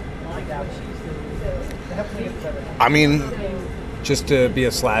 Yeah. I mean... Just to be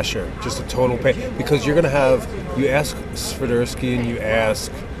a slasher, just a total pain. Because you're going to have, you ask Swiderski and you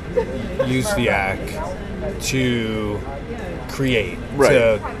ask Józwiak to create,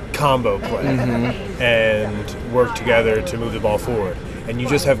 to combo play, and work together to move the ball forward. And you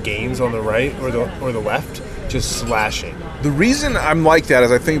just have Gaines on the right or the left, just slashing. The reason I'm like that,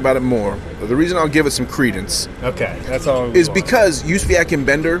 as I think about it more, the reason I'll give it some credence, okay, that's all. is because Józwiak and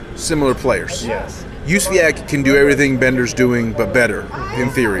Bender, similar players. Yes. Józwiak can do everything Bender's doing, but better,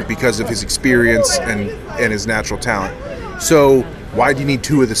 in theory, because of his experience and his natural talent. So why do you need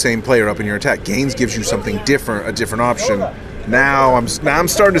 2 of the same player up in your attack? Gaines gives you something different, a different option. Now I'm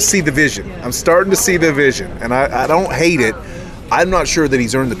starting to see the vision. And I don't hate it. I'm not sure that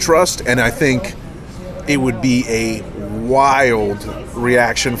he's earned the trust, and I think it would be a wild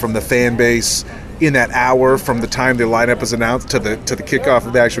reaction from the fan base in that hour from the time the lineup is announced to the kickoff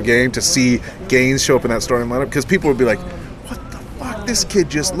of the actual game to see Gaines show up in that starting lineup, because people would be like, what the fuck, this kid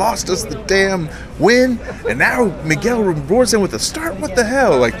just lost us the damn win and now Miguel rewards him with a start? What the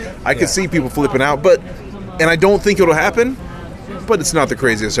hell? Like, I could see people flipping out, and I don't think it'll happen, but it's not the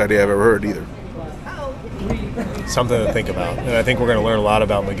craziest idea I've ever heard either. Something to think about, and I think we're going to learn a lot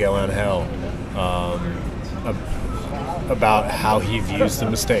about Miguel Angel, about how he views the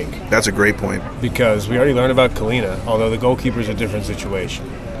mistake. That's a great point. Because we already learned about Kalina, although the goalkeeper's a different situation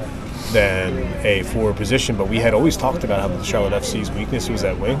than a forward position, but we had always talked about how the Charlotte FC's weakness was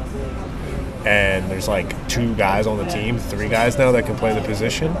at wing. And there's like 2 guys on the team, 3 guys now that can play the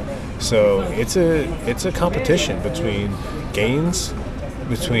position. So it's a competition between Gaines,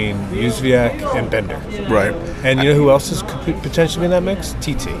 between Józwiak and Bender. Right. And you know who else is potentially in that mix?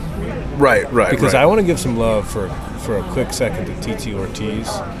 TT. Right. Because I want to give some love for a quick second to TT Ortiz.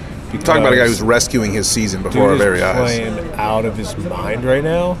 Talking about a guy who's rescuing his season before our very eyes. Dude is playing out of his mind right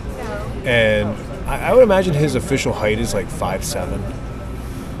now, and I would imagine his official height is like 5'7"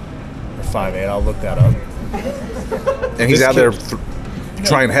 or 5'8". I'll look that up. And he's This out kid- there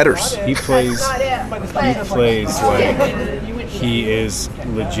trying headers. He plays like he is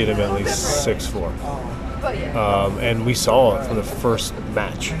legitimately 6'4". And we saw it from the first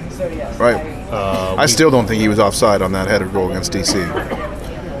match. Right. I still don't think he was offside on that header goal against DC.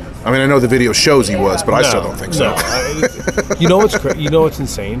 I mean, I know the video shows he was, but I still don't think so. You know what's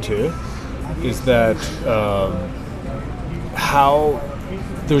insane too, is that how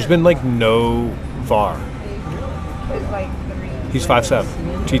there's been like no VAR. He's 5'7".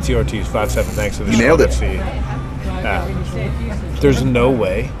 TT Ortiz 5'7", thanks to the nailed it. FC. There's no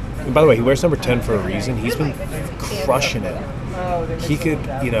way. And by the way, he wears number 10 for a reason. He's been crushing it. He could,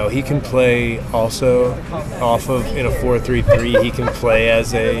 he can play also off of in a 4-3-3. He can play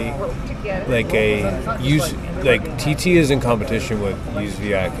as TT is in competition with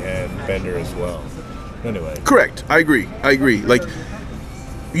Uzviak and Bender as well. Anyway, Correct. I agree. Like,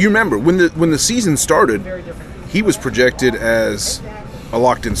 you remember when the season started, he was projected as a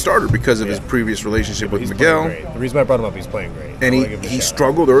locked-in starter because of his previous relationship with he's Miguel. playing great. The reason I brought him up, he's playing great. And I wanna give him a he shout.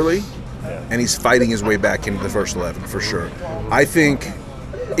 struggled early, Yeah. and he's fighting his way back into the first 11 for sure. I think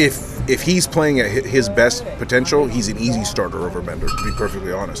if he's playing at his best potential, he's an easy starter over Bender, to be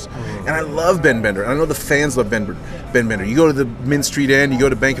perfectly honest. And I love Ben Bender. I know the fans love Ben Bender. You go to the Mint Street End, you go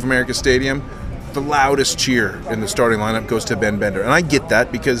to Bank of America Stadium, the loudest cheer in the starting lineup goes to Ben Bender. And I get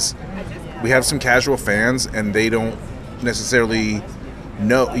that because we have some casual fans, and they don't necessarily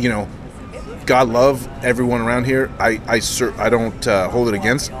know, God love everyone around here. I don't hold it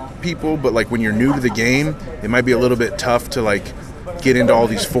against people, but like when you're new to the game, it might be a little bit tough to like get into all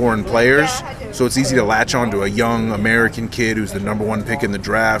these foreign players. So it's easy to latch on to a young American kid who's the number one pick in the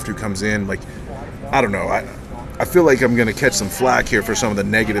draft who comes in. Like, I don't know. I feel like I'm going to catch some flack here for some of the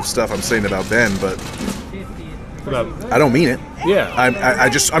negative stuff I'm saying about Ben, but I don't mean it. Yeah.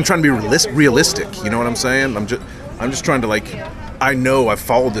 I'm trying to be realistic. You know what I'm saying? I'm just trying to I know I've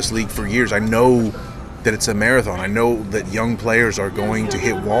followed this league for years. I know that it's a marathon. I know that young players are going to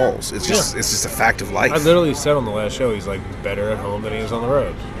hit walls. It's just a fact of life. I literally said on the last show he's like better at home than he is on the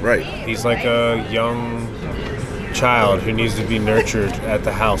road. Right. He's like a young child who needs to be nurtured at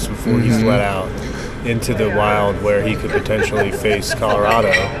the house before he's let out into the wild, where he could potentially face Colorado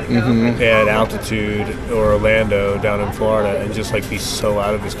at altitude or Orlando down in Florida and just like be so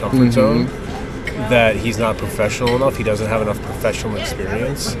out of his comfort zone that he's not professional enough. He doesn't have enough professional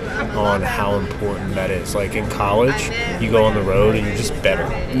experience on how important that is. Like in college, you go on the road and you're just better.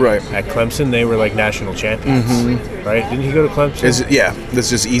 Right. At Clemson, they were like national champions, right? Didn't he go to Clemson? That's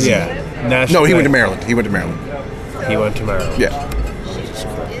just easy. Yeah. No, he went to Maryland. He went to Maryland. Yeah. Jesus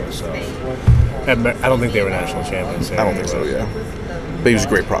Christ. So, I don't think they were national champions. I don't think so, yeah. But he was a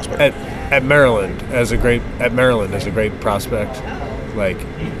great prospect. At Maryland as a great prospect, like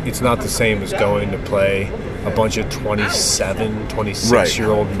it's not the same as going to play a bunch of 27,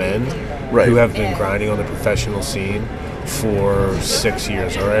 26-year-old men who have been grinding on the professional scene for 6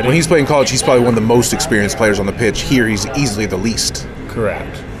 years already. When he's playing college, he's probably one of the most experienced players on the pitch. Here, he's easily the least.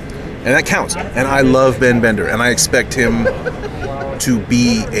 Correct. And that counts. And I love Ben Bender, and I expect him to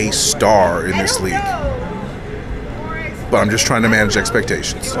be a star in this league. But I'm just trying to manage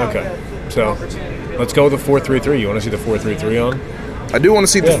expectations. Okay. So, let's go with the 4-3-3. You want to see the 4-3-3 on? I do want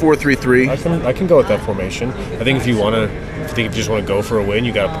to see the 4-3-3. I can go with that formation. I think if you just want to go for a win,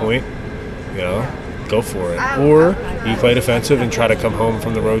 you got a point. Go for it. Or you play defensive and try to come home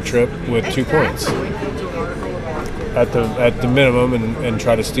from the road trip with 2 points at the minimum, and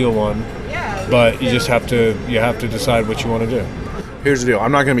try to steal one. But you have to decide what you want to do. Here's the deal.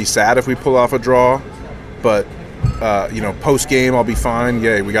 I'm not going to be sad if we pull off a draw, but post game I'll be fine.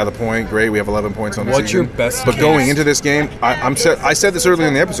 Yay, we got the point. Great, we have 11 points on the season. What's your best But case? going into this game, I said this earlier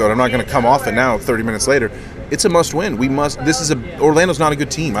in the episode. I'm not going to come off it now. 30 minutes later, it's a must win. Orlando's not a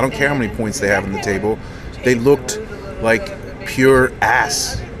good team. I don't care how many points they have on the table. They looked like pure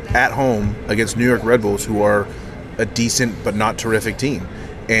ass at home against New York Red Bulls, who are a decent but not terrific team,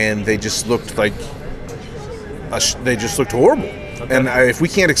 and they just looked like horrible. Okay. And if we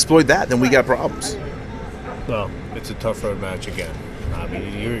can't exploit that, then we got problems. Well, it's a tough road match again. I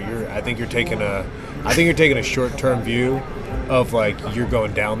mean, I think you're taking a short-term view of like you're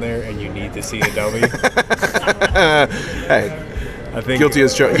going down there and you need to see a W. Hey, I think guilty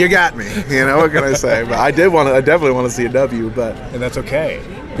as charged. You got me. What can I say? But I definitely want to see a W. But and that's okay,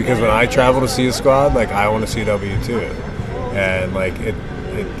 because when I travel to see a squad, like I want to see a W too, and like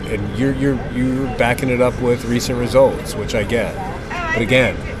and you're backing it up with recent results, which I get. But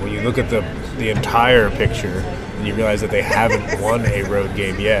again, when you look at the entire picture and you realize that they haven't won a road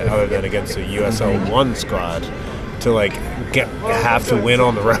game yet, other than against a USL 1 squad, to like have to win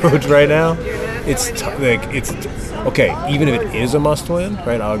on the road right now. It's okay. Even if it is a must-win,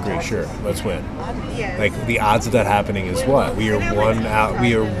 right? I'll agree. Sure, let's win. Like the odds of that happening is what? We are one out.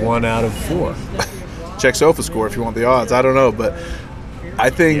 We are 1 out of 4. Check SofaScore if you want the odds. I don't know, but I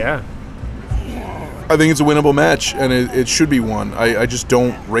think I think it's a winnable match, and it should be won. I just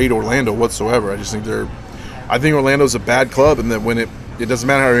don't rate Orlando whatsoever. I just think I think Orlando's a bad club, and that when it doesn't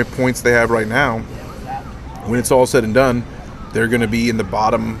matter how many points they have right now, when it's all said and done, they're going to be in the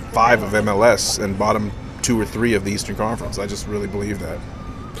bottom 5 of MLS and bottom 2 or 3 of the Eastern Conference. I just really believe that.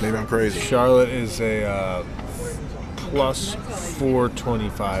 Maybe I'm crazy. Charlotte is a plus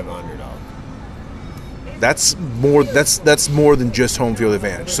 425 underdog. That's more than just home field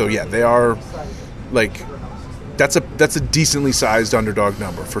advantage. So yeah, they are like that's a decently sized underdog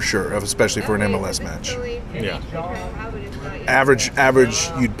number for sure, especially for an MLS match. Yeah. Average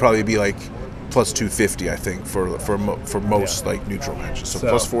you'd probably be like plus 250, I think, for most like neutral matches. So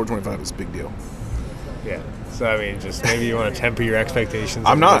plus 425 is a big deal. Yeah. So I mean, just maybe you want to temper your expectations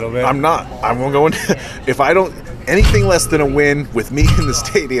a little bit. I'm not. I won't go in. If I don't anything less than a win with me in the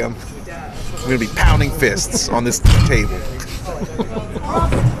stadium, I'm going to be pounding fists on this table.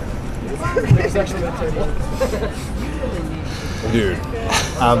 Dude,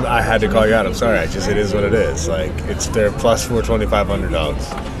 I had to call you out. I'm sorry. It is what it is. Like, they're plus 425 underdogs.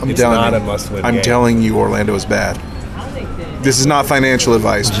 It's not a must-win game. I'm telling you, Orlando is bad. This is not financial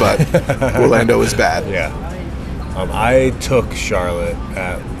advice, but Orlando is bad. Yeah. I took Charlotte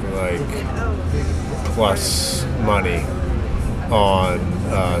at like plus money on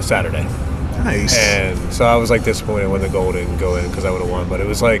Saturday. Nice. And so I was like disappointed when the goal didn't go in because I would have won, but it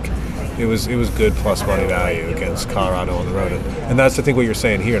was like it was good plus money value against Colorado on the road, and that's I think what you're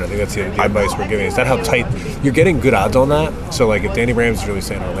saying here, and I think that's the advice we're giving. Is that how tight you're getting good odds on that? So like if Danny Brams is really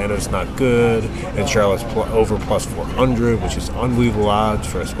saying Orlando's not good and Charlotte's over plus 400, which is unbelievable odds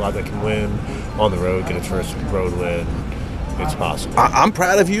for a squad that can win on the road, get its first road win, it's possible. I'm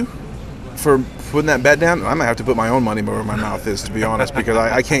proud of you for putting that bet down. I might have to put my own money where my mouth is, to be honest, because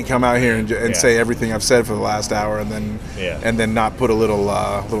I can't come out here and say everything I've said for the last hour and then not put a little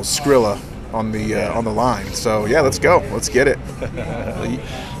Skrilla on the line. So yeah, let's go. Let's get it.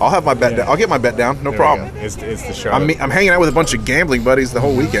 I'll have my bet down. I'll get my bet down. No problem. It's the Charlotte. I'm hanging out with a bunch of gambling buddies the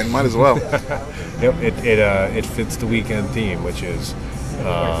whole weekend. Might as well. Yep. It fits the weekend theme, which is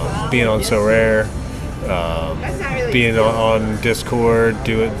being on So Rare. Being on Discord,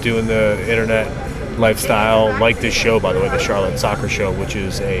 doing the internet lifestyle, like this show, by the way, the Charlotte Soccer Show, which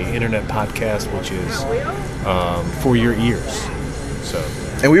is a internet podcast, which is for your ears. So,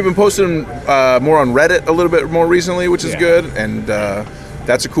 and we've been posting more on Reddit a little bit more recently, which is good, and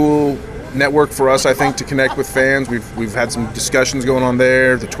that's a cool network for us, I think, to connect with fans. We've had some discussions going on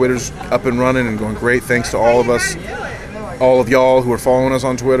there. The Twitter's up and running and going great. Thanks to all of us, all of y'all who are following us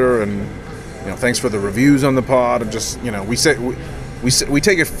on Twitter, and thanks for the reviews on the pod. And just we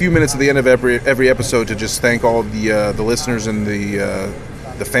take a few minutes at the end of every episode to just thank all of the listeners and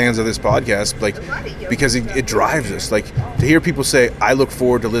the fans of this podcast, because it drives us. Like, to hear people say, "I look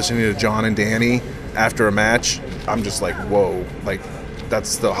forward to listening to John and Danny after a match," I'm just like, whoa! Like,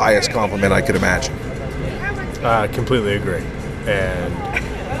 that's the highest compliment I could imagine. I completely agree, and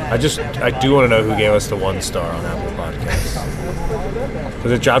I do want to know who gave us the 1 star on Apple Podcasts.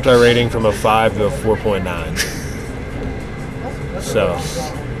 Because it dropped our rating from a 5 to a 4.9. So,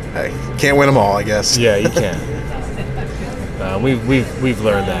 hey, can't win them all, I guess. Yeah, you can. We've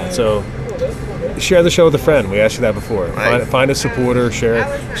learned that. So, share the show with a friend. We asked you that before. Right. Find a supporter, share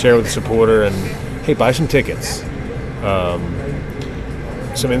with a supporter, and hey, buy some tickets.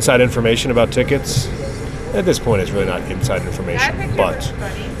 Some inside information about tickets. At this point, it's really not inside information, but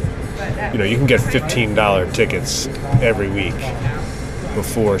you can get $15 tickets every week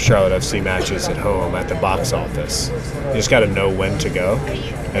before Charlotte FC matches at home at the box office. You just got to know when to go,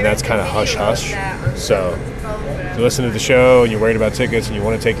 and that's kind of hush-hush. So if you listen to the show and you're worried about tickets and you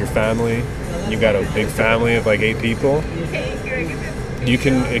want to take your family, and you've got a big family of like 8 people, it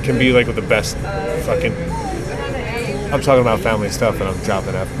can be like with the best fucking... I'm talking about family stuff and I'm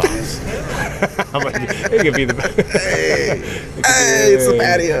dropping F-bombs. I'm like, it could be the best. It's the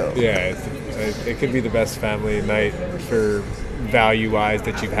patio. Yeah, it could be the best family night for value-wise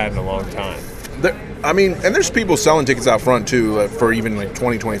that you've had in a long time. And there's people selling tickets out front too, for even like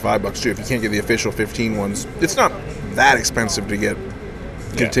 $20, $25 too. If you can't get the official 15 ones, it's not that expensive to get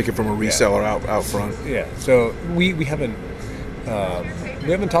a ticket from a reseller out front. Yeah. So we haven't We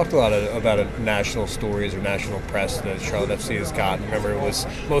haven't talked a lot about national stories or national press that Charlotte FC has gotten. Remember, it was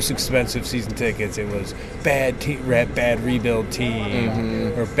most expensive season tickets. It was bad rebuild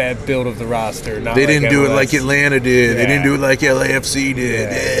team, or bad build of the roster. Not They like didn't do it MLS. like Atlanta did. They Yeah. didn't do it like LAFC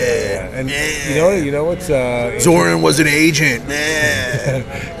did. Yeah. And you know what's Zoran was an agent.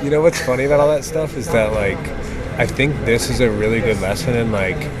 you know what's funny about all that stuff is that, like, I think this is a really good lesson in,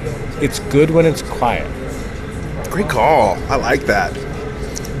 like, it's good when it's quiet. Great call. I like that.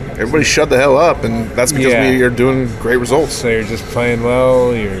 Everybody shut the hell up, and that's because Yeah. we are doing great results. So you're just playing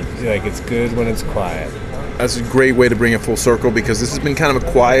well. You're like, it's good when it's quiet. That's a great way to bring it full circle, because this has been kind of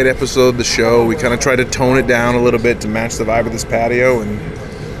a quiet episode of the show. We kind of try to tone it down a little bit to match the vibe of this patio, and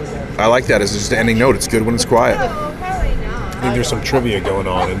I like that as just an ending note. It's good when it's quiet. I think there's some trivia going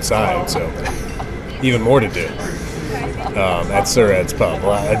on inside, so even more to do. At Sir Ed's Pub,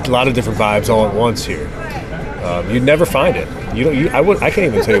 a lot of different vibes all at once here. You'd never find it. I can't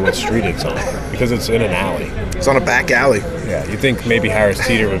even tell you what street it's on because it's in an alley. It's on a back alley Yeah, you think maybe Harris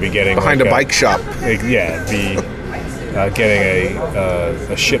Teeter would be getting behind like a bike shop. Getting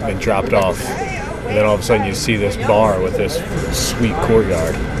a shipment dropped off, and then all of a sudden you see this bar with this sweet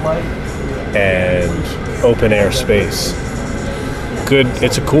courtyard and open air space.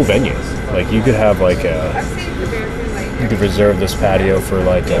 It's a cool venue. Like, you could have you could reserve this patio for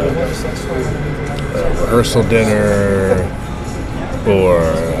like a rehearsal dinner or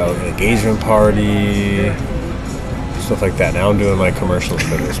an engagement party, stuff like that. Now I'm doing like commercials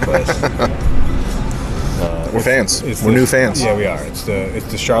for this place. We're fans. We're We're new fans. Yeah, we are. It's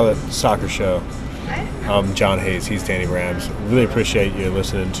the Charlotte Soccer Show. I'm John Hayes. He's Danny Brams. Really appreciate you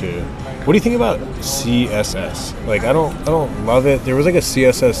listening to. What do you think about CSS? Like, I don't love it. There was like a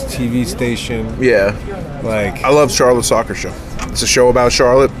CSS TV station. Yeah. Like, I love Charlotte Soccer Show. It's a show about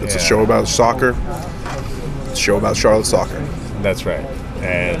Charlotte. It's a Yeah. show about soccer. It's a show about Charlotte soccer. that's right.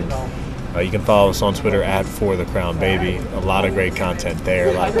 And you can follow us on Twitter at @ForTheCrownBaby. A lot of great content there.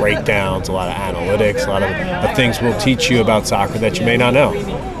 A lot of breakdowns. A lot of analytics. A lot of things we'll teach you about soccer that you may not know.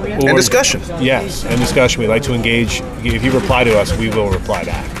 And discussion. Yes, and discussion. We like to engage. If you reply to us, we will reply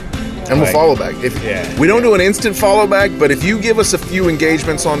back. And we'll Right. follow back. Yeah. We don't do an instant follow back, but if you give us a few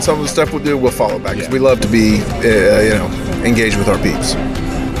engagements on some of the stuff we'll do, we'll follow back. Because Yeah. we love to be, engaged with our peeps.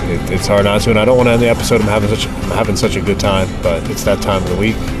 It's hard not to, and I don't want to end the episode. I'm having such a good time, but it's that time of the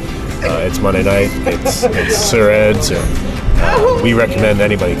week. It's Monday night. It's Sir Ed's. We recommend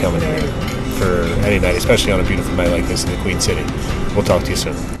anybody coming here for any night, especially on a beautiful night like this in the Queen City. We'll talk to you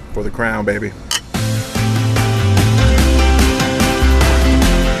soon. For the crown, baby.